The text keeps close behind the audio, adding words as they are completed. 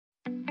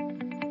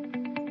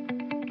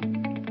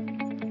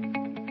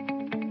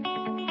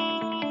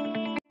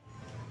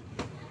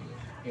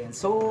Ayan,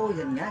 so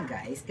yun nga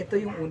guys, ito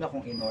yung una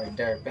kong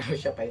in-order pero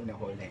siya pa yung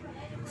nahuli.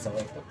 So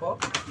ito po,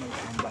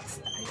 mag-unbox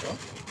tayo.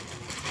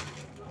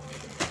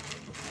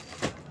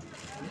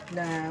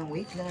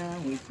 Wait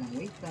lang.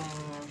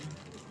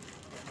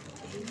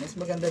 Okay, mas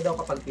maganda daw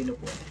kapag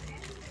pinupunit.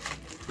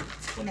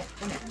 Punit.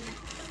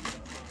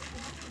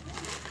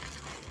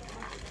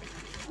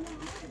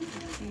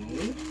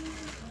 Okay.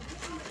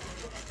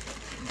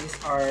 These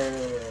are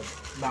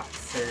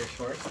boxer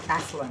shorts,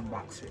 Aslan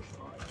boxer shorts.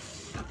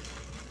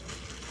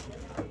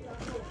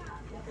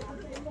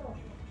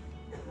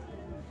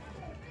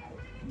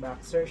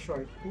 Boxer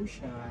short po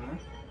siya.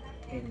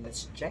 And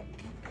let's check.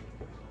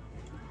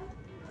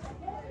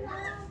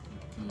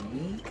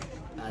 Okay.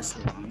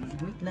 Aslan.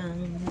 Wait lang.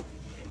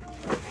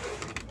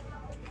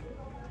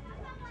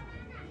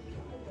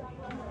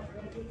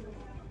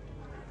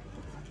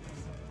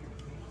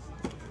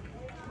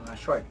 Mga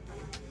short.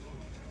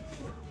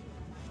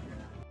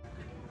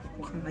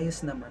 Mukhang ayos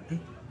naman.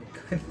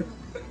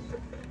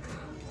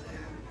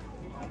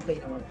 Okay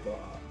naman po.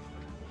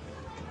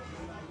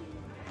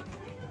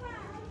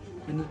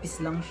 Manipis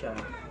lang siya.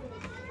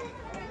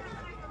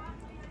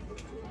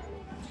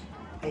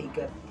 I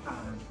got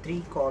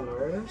 3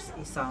 colors.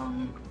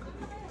 Isang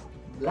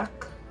black,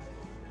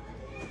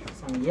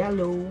 isang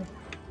yellow,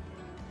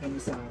 and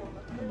isang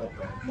ano ba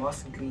to?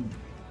 Moss green.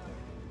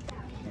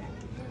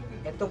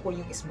 Ito po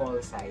yung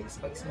small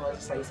size. Pag small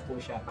size po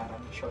siya,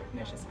 parang short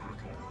na siya sa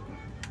akin.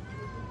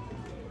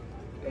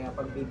 Kaya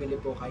pag bibili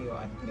po kayo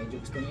at medyo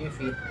gusto niyo yung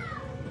fit,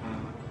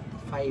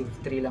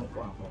 5'3" lang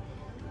po ako.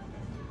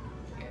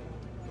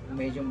 Kung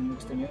medyo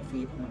gusto niyo yung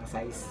fit, mga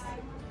size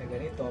na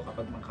ganito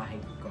kapag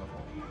makahit ko.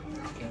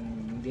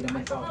 And hindi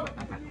naman po ako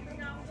matapat.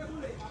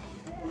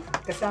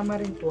 Kasama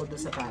rin po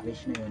doon sa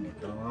package na yun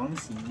itong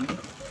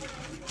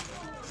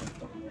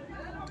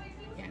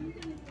yan.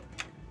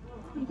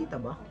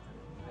 Nakikita ba?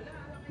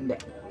 Hindi.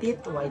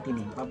 Teeth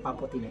whitening.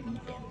 Pampaputi ng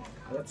ngipin.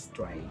 Let's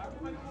try.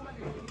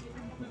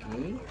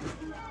 Okay.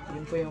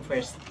 Yun po yung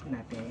first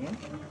natin.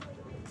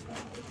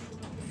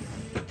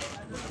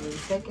 Okay.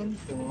 Second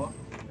po,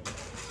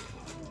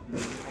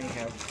 I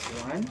have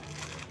one.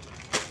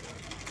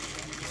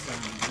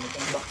 Isang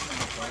itong box na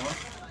ito.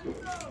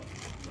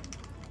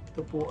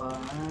 Ito po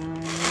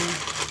ay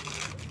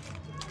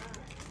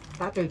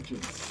tattle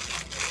jeans.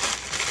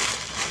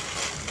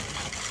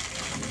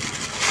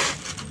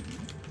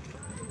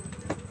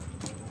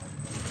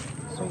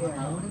 So yan,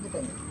 nakikita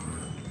niyo.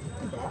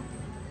 Diba?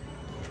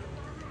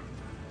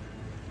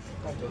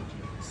 Tattle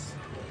jeans.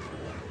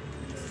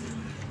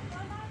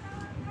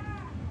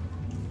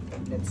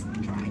 Let's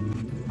try.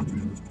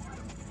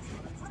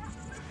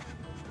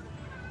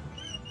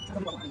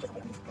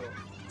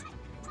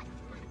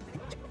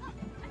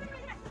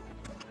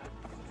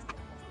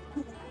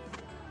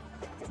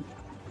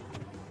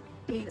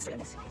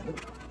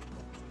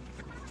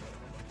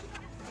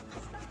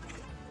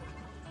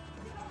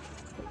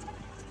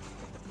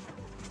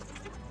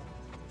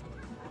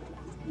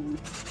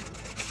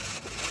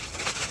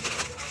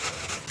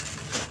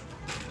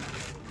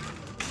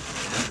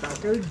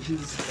 Tattle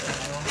jeans.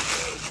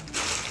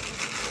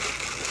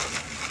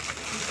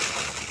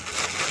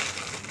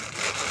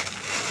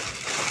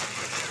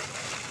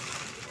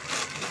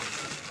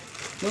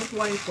 Don't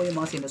worry po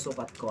yung mga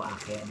sinusukat ko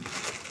akin.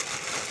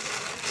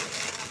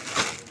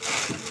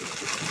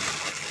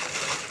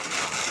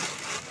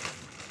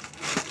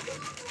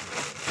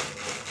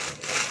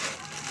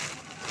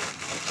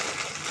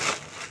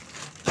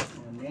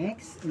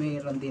 Next,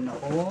 mayroon din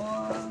ako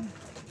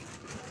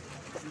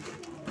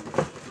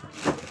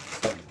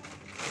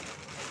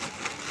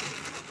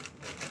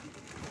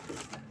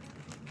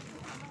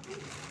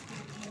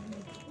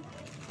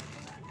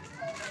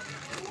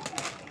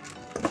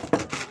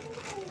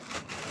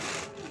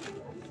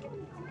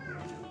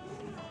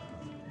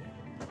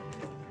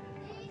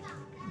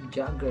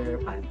jogger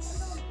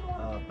pants.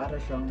 Para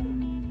siyang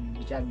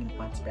jogging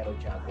pants pero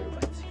jogger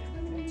pants.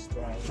 Let's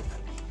try.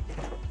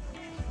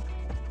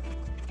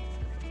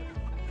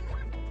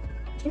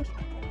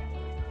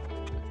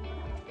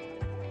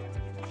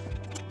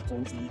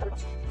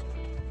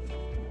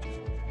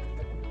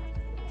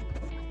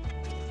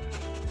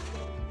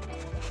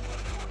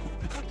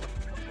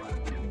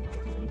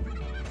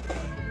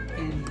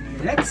 And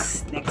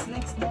next.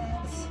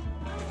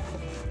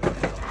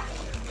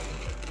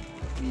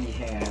 We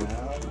have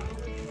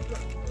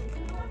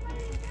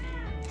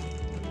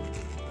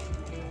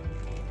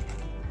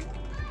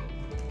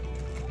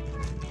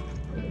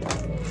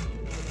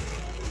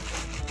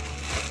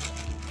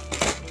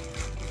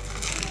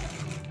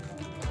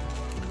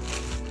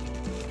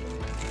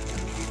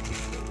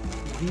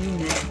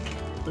V-neck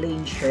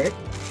plain shirt,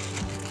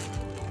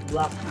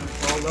 black in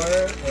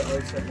color. I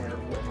also have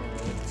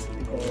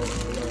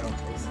color of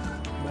this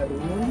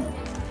maroon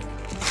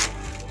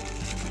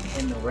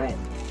and red.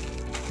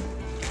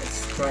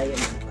 Let's try it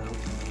out.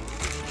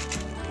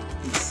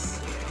 This.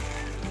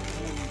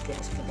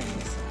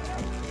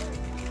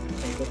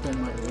 I go to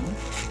maroon.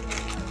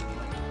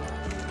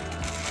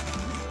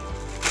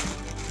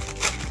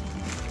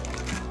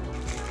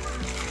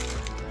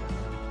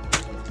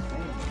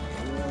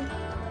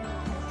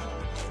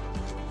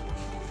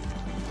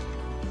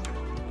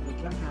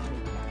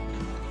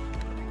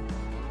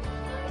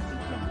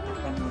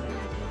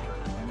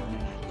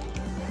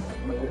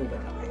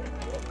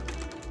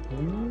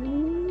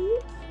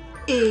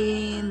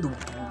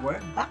 we're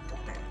back to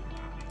 10.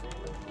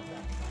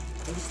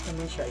 Ayos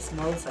naman siya.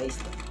 Small size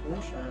na po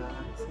siya.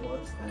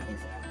 Small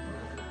size.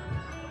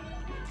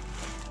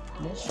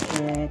 Let's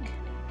check.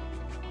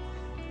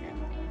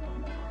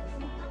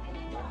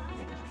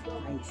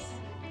 Nice.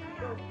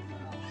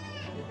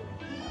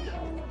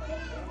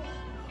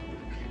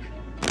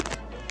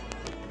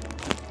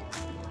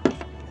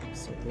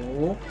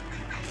 So,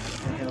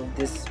 I have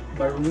this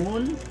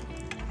maroon.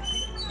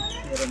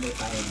 Meron din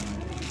tayong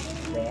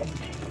red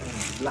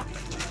and black.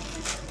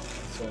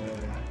 So,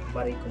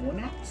 bari ko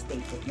muna.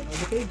 Stay put na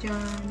ulit kayo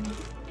dyan.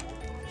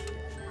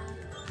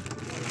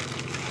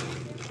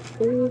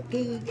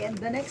 Okay, and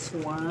the next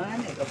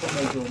one, ito po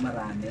medyo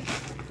marami.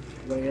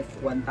 Worth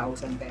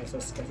 1,000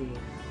 pesos kasi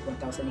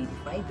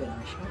 1,085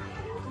 gano'n siya.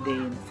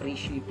 Then, free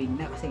shipping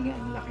na kasi nga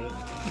ang laki.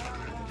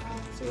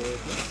 So,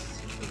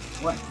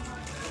 this one.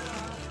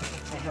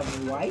 I have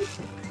white.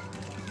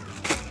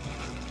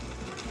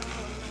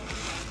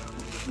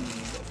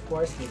 And of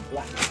course, the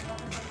black.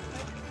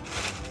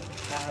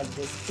 I have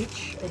this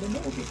peach. I don't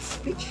know if it's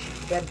peach,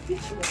 red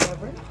peach,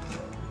 whatever.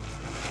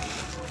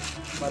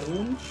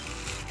 Maroon.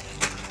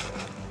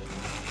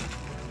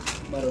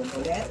 Maroon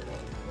ulit.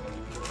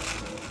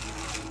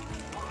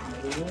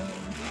 Maroon.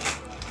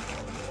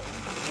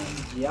 And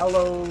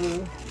yellow.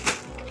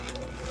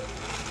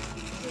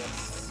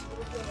 Yes.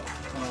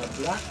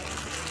 Black.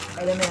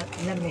 Alam mo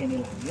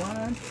nila.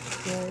 1,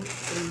 2,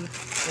 3,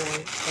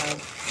 4,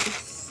 5,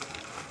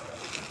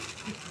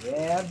 6.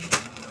 Red.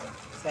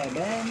 7.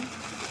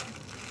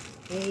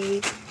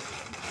 8.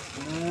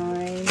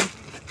 9.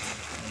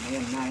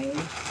 Ayan, 9.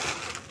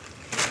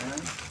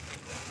 Ayan.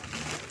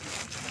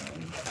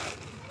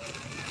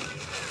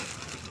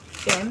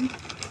 10,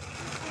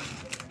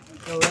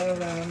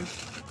 11,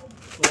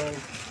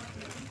 12,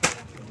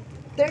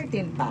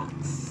 13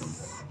 packs.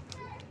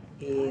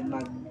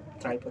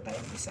 Mag-try po tayo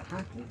ng isa,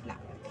 ha? Wait lang.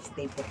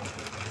 Stay po.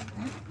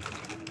 Ha?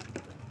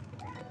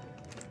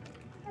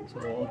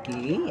 So,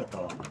 okay.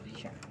 Ito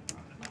siya.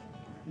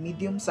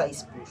 Medium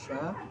size po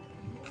siya.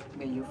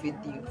 Medyo fit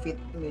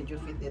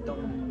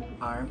itong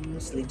arm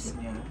sleeves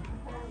niya.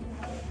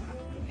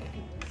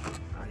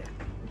 Ayan.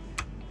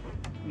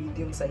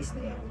 Medium size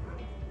na yan.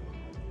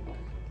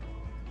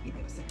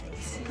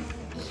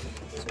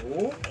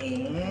 So,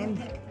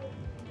 and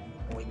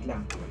wait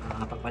lang,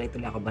 pagpalit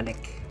ulit ako balik.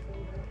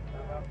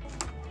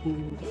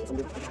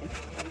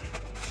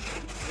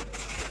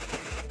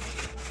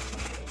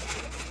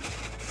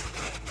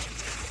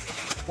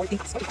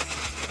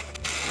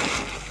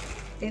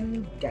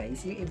 And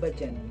guys, yung iba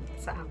dyan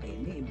sa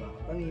akin, yung iba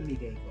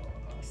pamimigay ko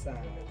sa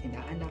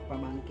inaanak,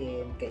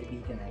 pamangkin,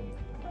 kaibigan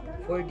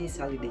for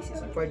this holiday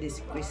season, for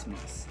this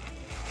Christmas.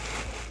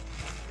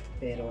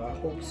 Pero I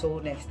hope so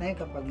next time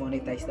kapag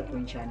monetize na po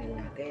yung channel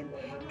natin,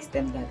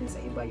 extend natin sa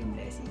iba yung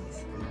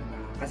blessings.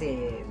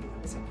 Kasi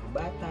sa mga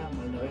bata,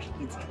 malnourished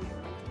kids,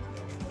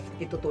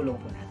 itutulong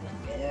po natin.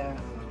 Kaya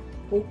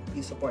hope you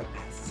support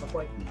us.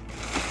 Support me.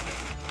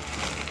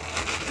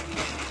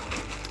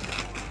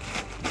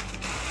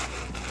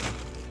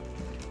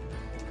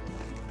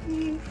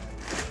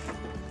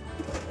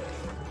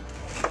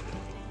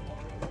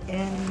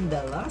 And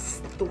the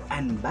last to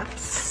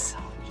unbox.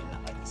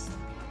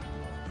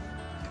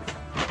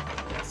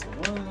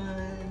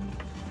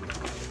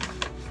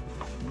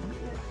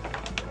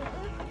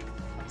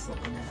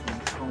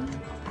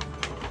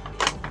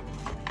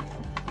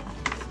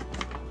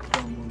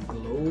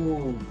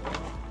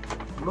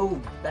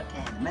 Globe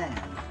Beke nemen.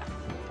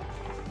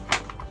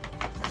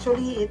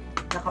 Actually,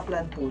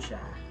 naka-plan po siya.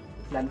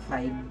 Plan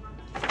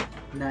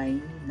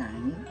 599.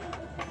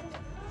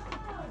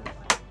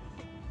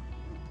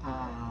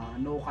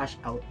 No cash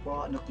out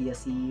po. Nokia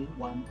C1.4.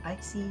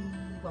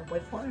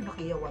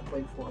 Nokia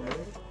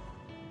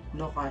 1.4.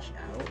 No cash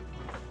out.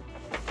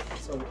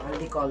 So,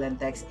 only call and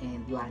text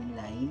and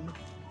landline.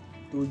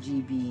 2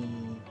 GB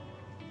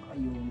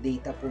yung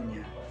data po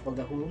niya for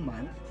the whole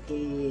month.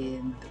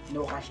 And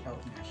no cash out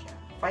na siya.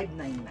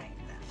 599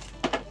 na.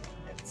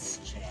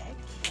 Let's check.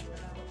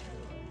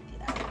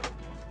 Yeah.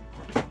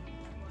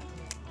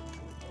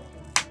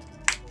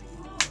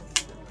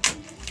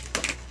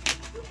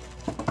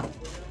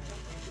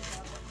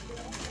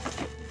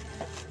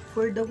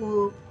 For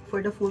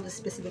the full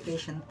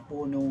specification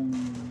po nung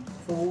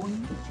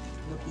phone,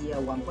 Nokia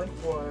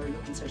 1.4, you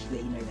can search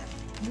the internet.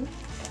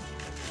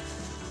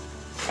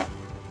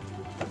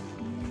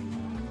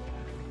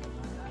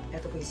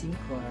 Ito po yung SIM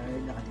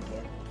card,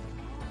 nakatikit.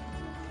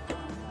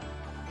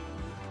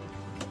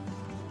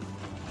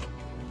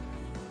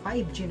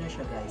 5G na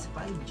siya guys,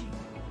 5G.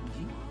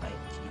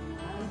 5G.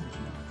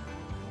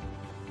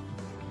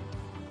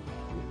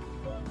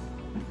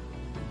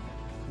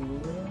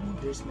 Oh,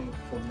 there's my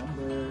phone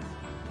number.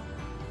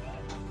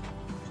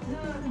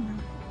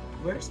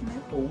 Where's my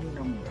phone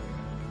number?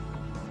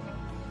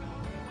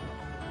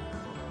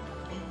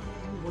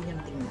 Huwag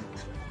yan tingnan.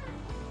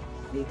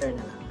 Later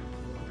na lang.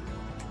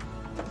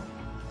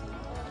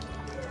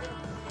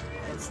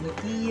 It's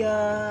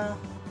Nokia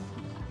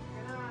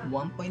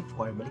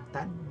 1.4.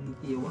 Baliktad.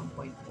 Nokia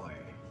 1.4.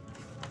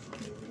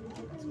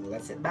 So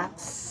let's hit box.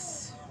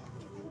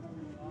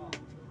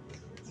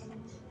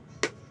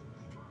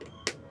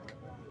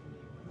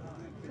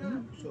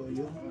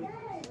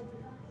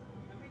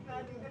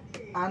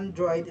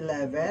 Android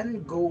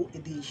 11 Go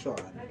Edition.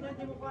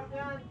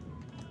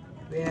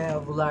 We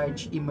have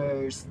large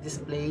immerse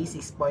display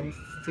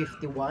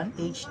 6.51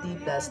 HD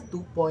plus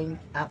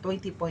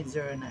 20.09.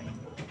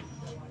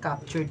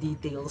 Capture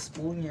details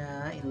po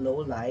niya in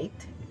low light.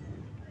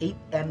 8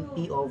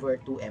 MP over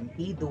 2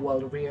 MP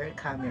dual rear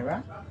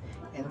camera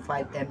and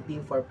 5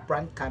 MP for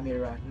front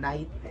camera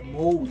night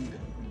mode.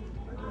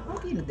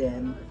 Okay na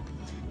din.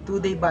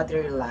 2-day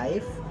battery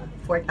life,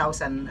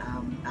 4,000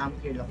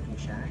 ampere lang po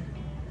siya.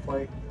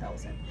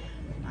 4,000.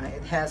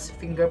 It has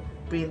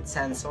fingerprint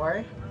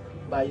sensor,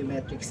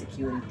 biometric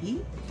security,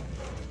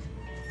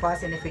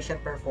 fast and efficient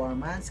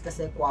performance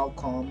kasi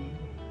Qualcomm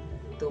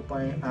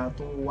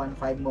 215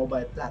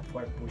 mobile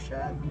platform po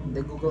siya. The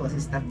Google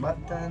Assistant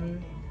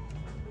button.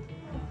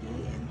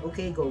 And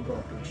okay, go po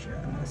siya.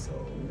 So,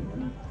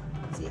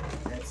 that's it.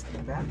 Let's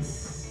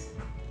unbox.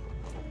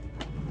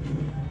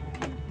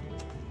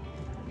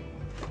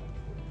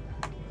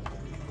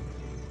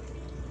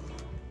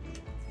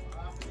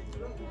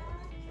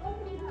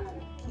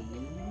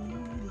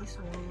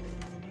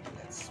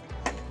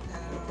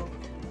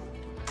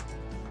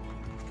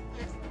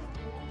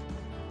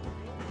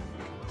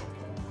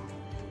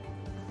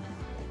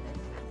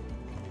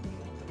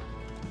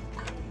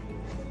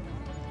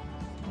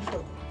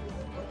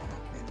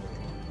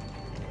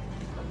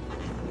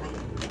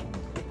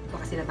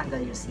 Kasi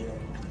natanggal yung seal.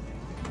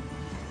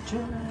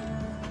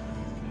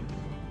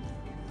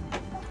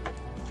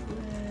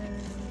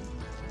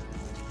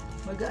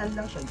 Magaan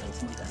lang siya guys,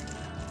 magaan.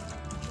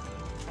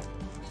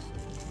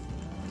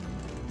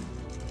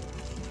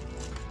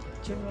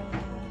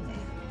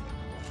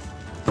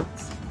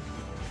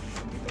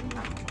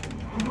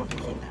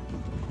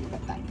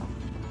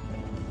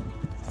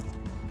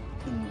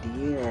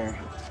 Hindi.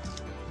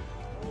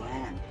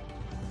 Ayan.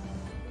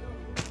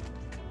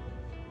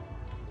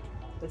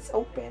 Let's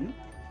open.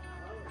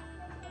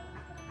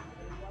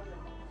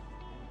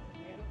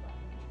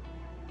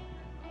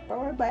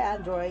 Powered by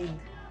Android.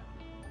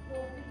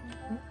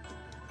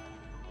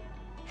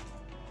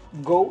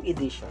 Go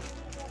Edition.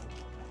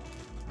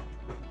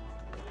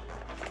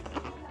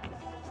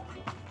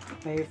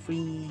 May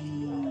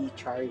free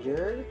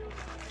charger,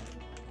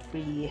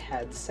 free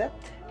headset,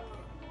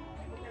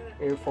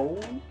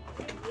 earphone,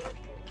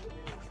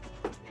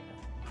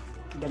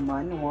 the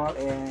manual,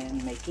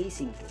 and my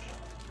casing.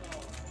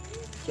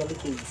 Jelly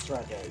case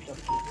rather, jelly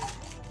case.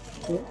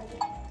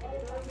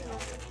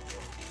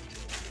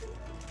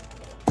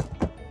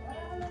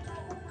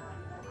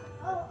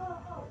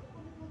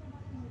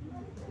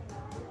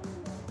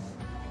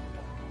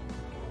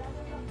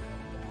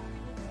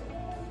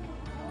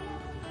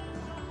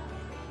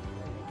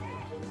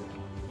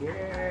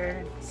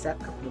 Here, set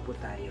up na po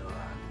tayo.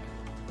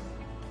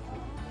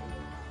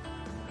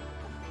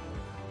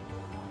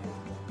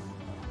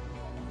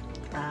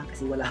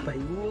 Kasi wala pa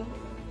yung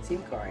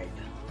SIM card.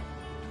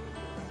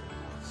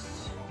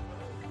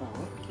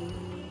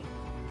 Okay.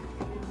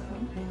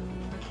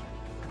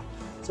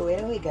 So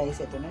anyway guys,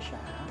 ito na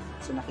siya.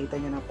 So nakita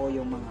nyo na po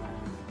yung mga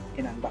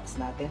in-unbox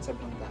natin.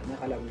 Sobrang dami,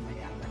 akala mo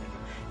mayaman.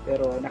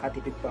 Pero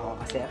nakatipid pa ako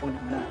kasi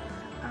una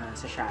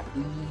sa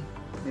Shopee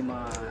may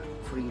mga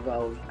free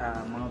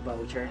mga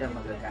voucher na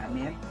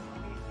magagamit.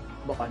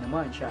 Baka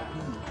naman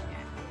Shopee.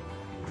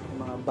 May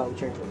mga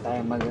voucher po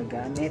tayo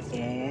magagamit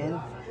and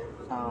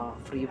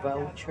free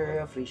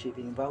voucher, free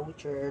shipping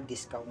voucher,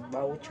 discount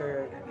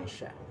voucher, ano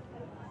siya.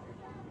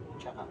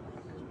 Tsaka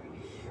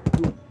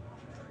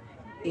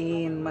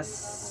and mas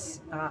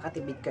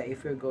nakakatipid ka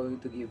if you're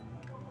going to give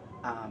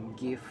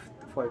gift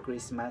for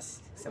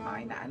Christmas sa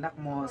mga inaanak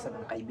mo, sa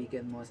mga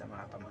kaibigan mo, sa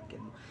mga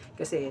pamangkin mo.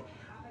 Kasi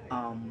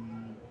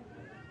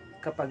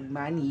kapag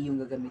money yung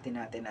gagamitin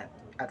natin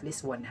at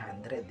least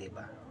 100,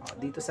 diba?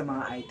 Dito sa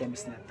mga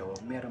items na to,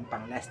 meron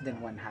pang less than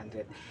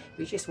 100,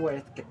 which is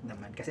worth it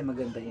naman kasi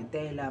maganda yung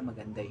tela,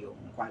 maganda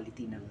yung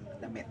quality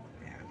ng damit.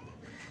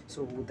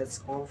 So,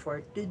 that's all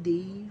for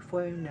today.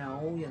 For now,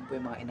 yan po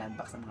yung mga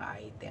in-unbox ng mga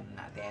item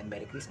natin.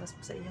 Merry Christmas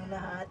po sa inyong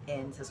lahat.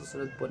 And sa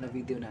susunod po na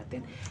video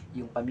natin,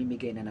 yung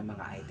pamimigay na ng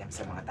mga items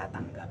sa mga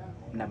tatanggap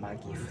na mga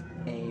gift.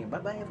 Eh,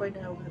 bye-bye for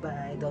now.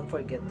 Bye-bye. Don't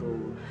forget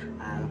to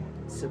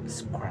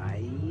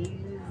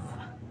subscribe,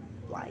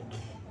 like,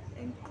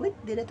 and click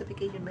the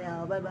notification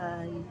bell.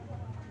 Bye-bye.